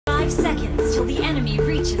seconds till the enemy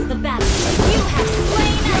reaches the battle. You have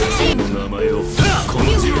slain an enemy. You have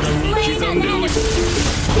slain an enemy.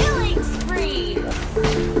 Killing spree.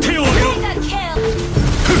 Mega kill.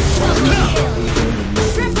 Double kill.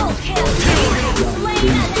 Triple kill. You have slain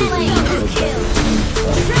an enemy. Double kill.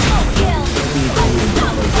 Triple kill.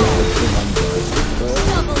 Unstoppable.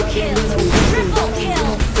 Double kill. Triple kill.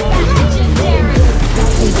 Legendary.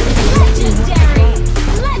 Legendary.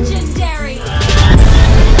 Legendary.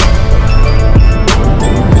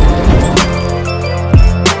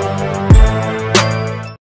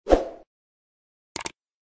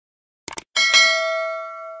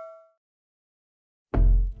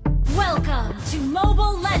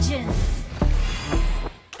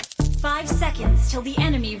 5 seconds till the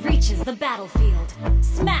enemy reaches the battlefield.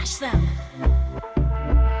 Smash them!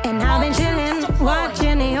 And I've been chilling,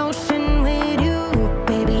 watching the ocean with you.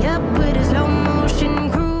 Baby up with a slow motion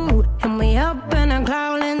crew. And we up in our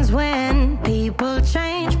clouds when people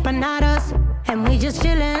change, but not us. And we just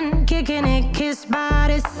chilling, kicking it, kissed by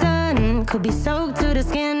the sun. Could be soaked to the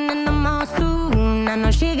skin in the mall soon. I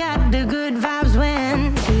know she got the good vibes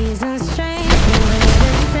when seasons change, but we're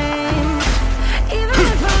the same. Even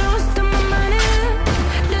if I lost all my money,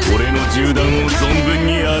 俺の銃弾を存分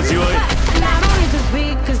に味わえ and I don't need to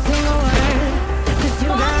speak a single word, 'cause you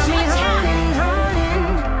got me holding, holding.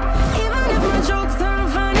 Even if my jokes aren't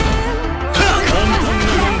funny, 簡単な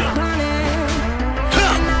もんだ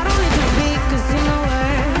and I don't need to speak a single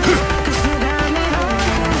word, 'cause you got me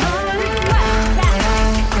holding, holding.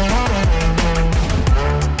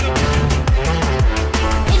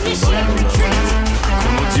 Initiate retreat! こ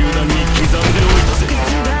の銃弾に刻んでおいたぜ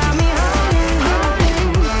You got me holding, holding.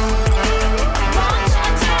 Launch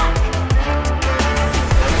attack!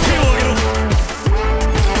 手を挙げろ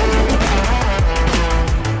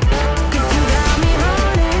 'Cause you got me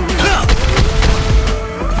holding.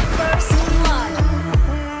 First blood!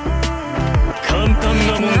 簡単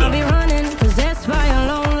なもん I'll だ be running, possessed by a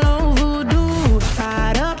low, low voodoo.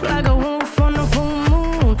 Fired up like a wolf on the full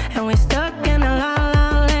moon. And we're stuck in a la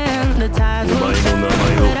la land. The tides お will 前の turn 名 us 前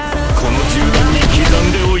を without us. この銃弾に刻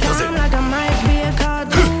んでおいたぜ I'm like I might be a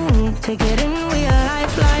cartoon. Take it in real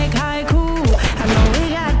life like haiku. I know we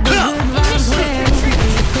got the good vibes when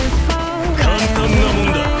pieces fall. 簡単なも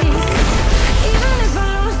んだ Even if I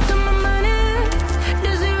lost all my money,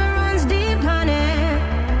 the zero runs deep, honey.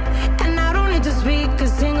 And I don't need to speak a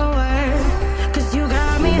single word, 'cause you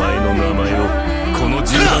got お me 前の名前をこの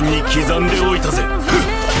銃弾に刻んでおいたぜ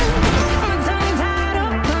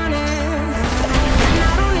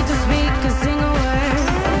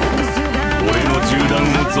俺の銃弾を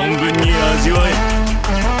存分に味わえ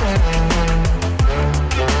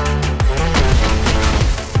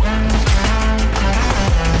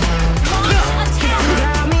Launch attack!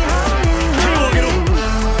 手を挙げろ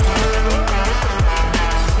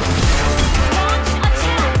Launch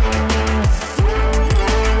attack! お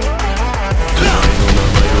前の名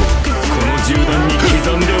前をこの銃弾に刻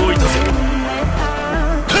んでおいたぜ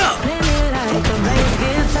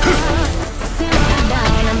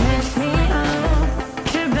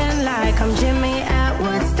I'm Jimmy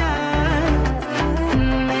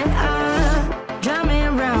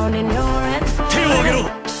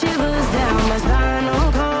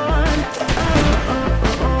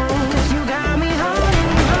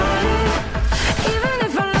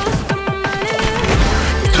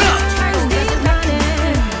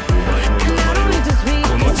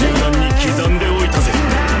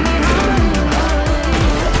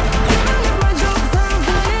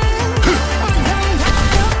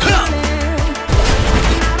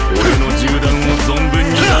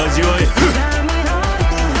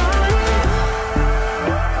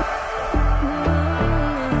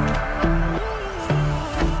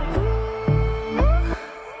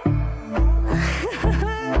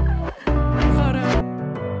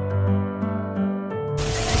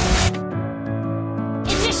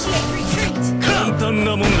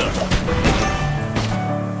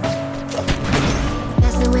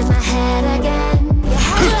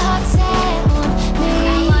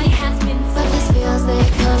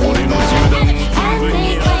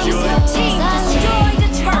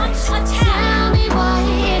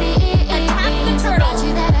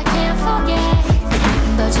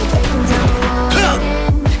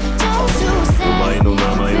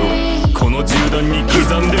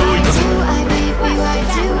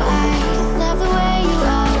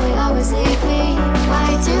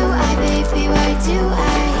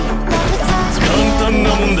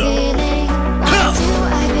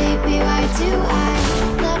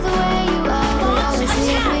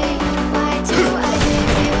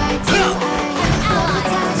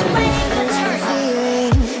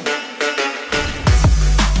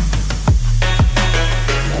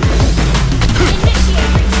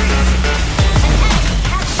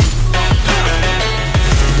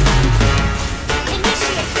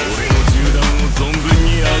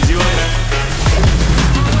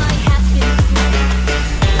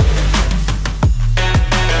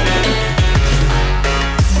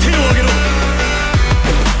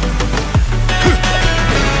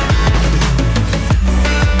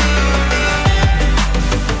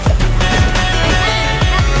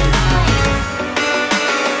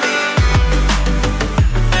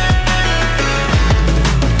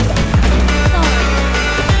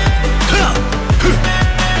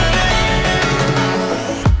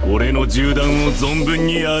弾を存分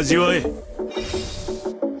に味わえ。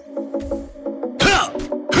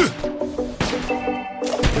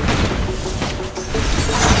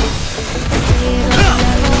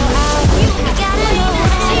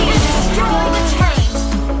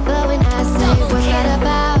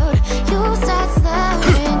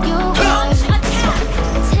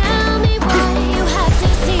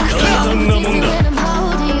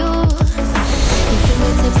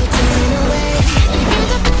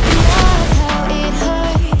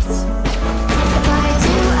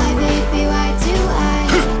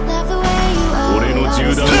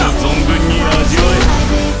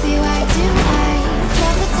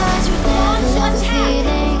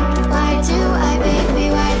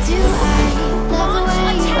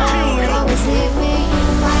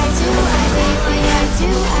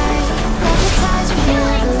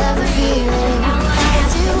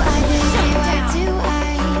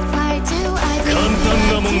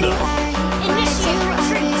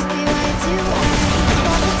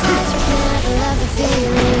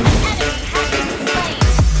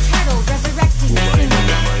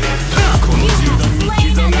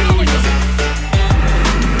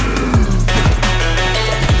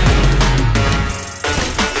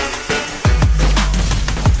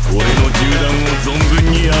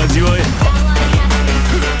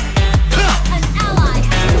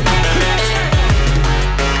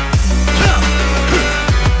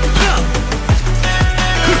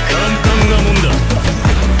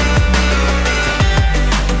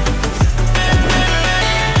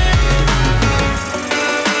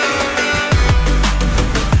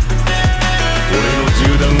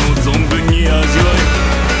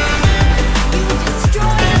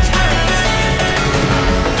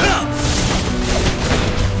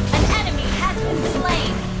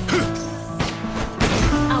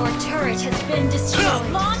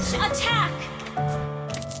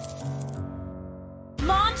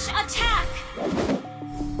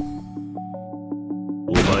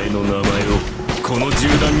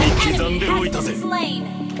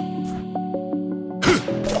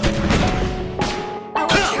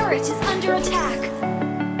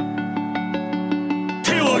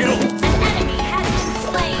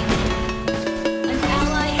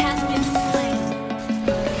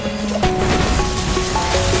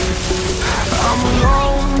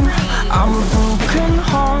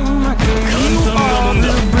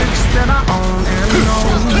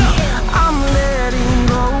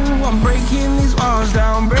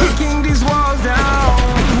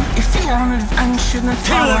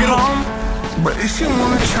But if you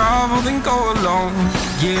wanna travel, then go alone.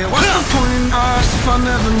 Yeah, what's the point in us if I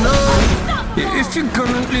never know? Yeah, if you're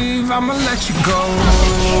gonna leave, I'ma let you go.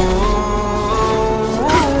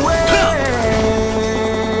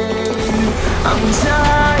 I'm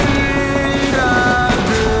tired of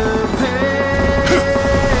the pain.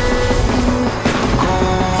 Go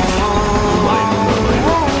away.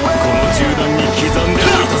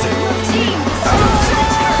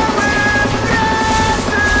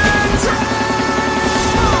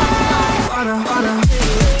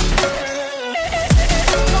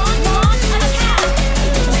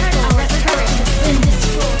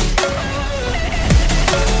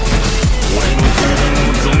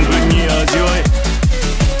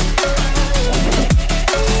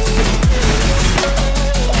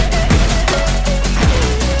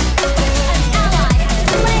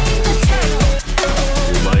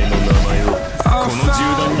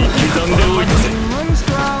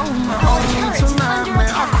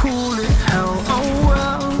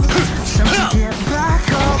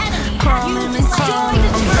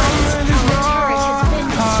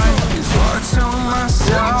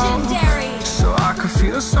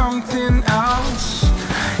 Something else.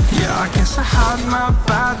 Yeah, I guess I had my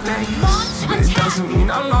bad days, but it doesn't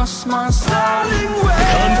mean I lost my styling.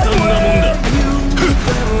 Where you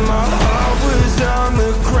when my heart was on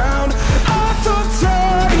the ground, I thought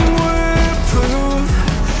time would prove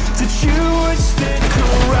that you would stick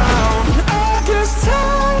around. I guess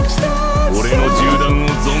time starts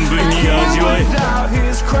without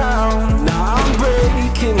his crown. Now I'm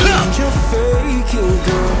breaking and you're faking,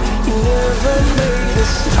 girl. You never made a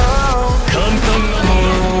stop.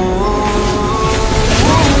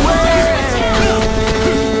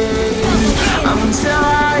 I'm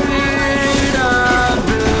tired of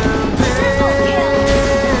the pain.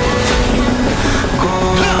 Go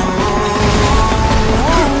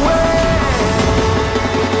away.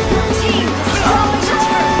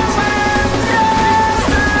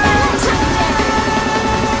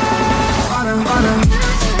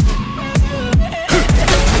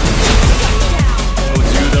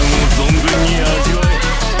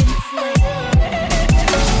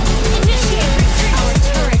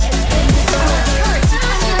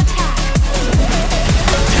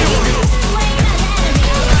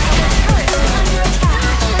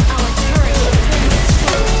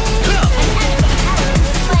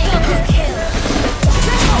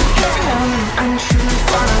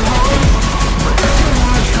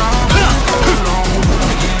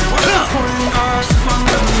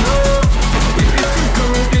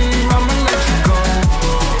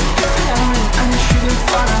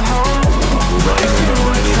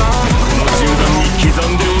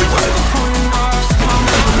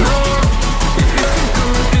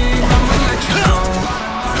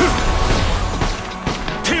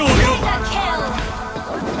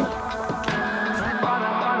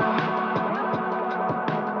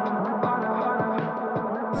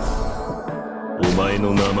 前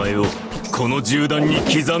の名前をこの銃弾に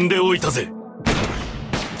刻んでおいたぜ。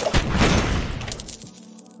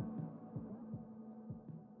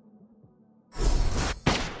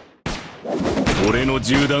俺の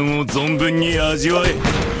銃弾を存分に味わえ。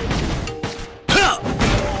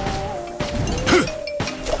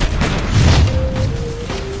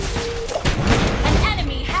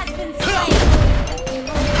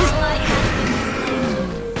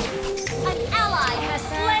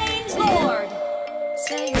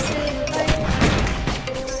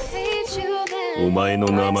お前の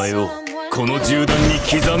名前をこの銃弾に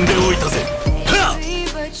刻んでおいたぜ。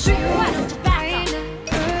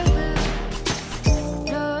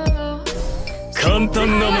簡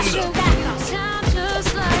単なもんだ。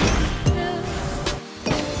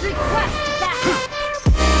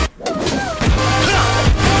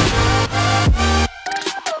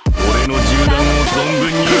俺の銃弾を存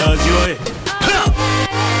分に味わえ。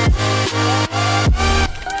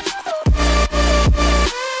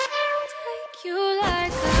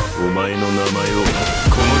お前の名前を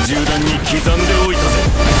この銃弾に刻んでおいたぜ。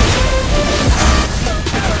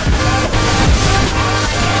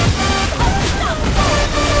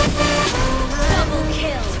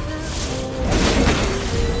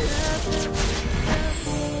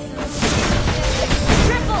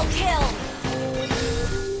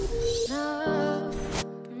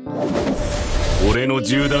俺の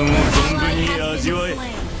銃弾を存分に味わえ。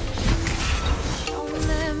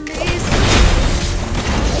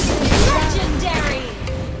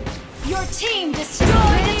Your team destroyed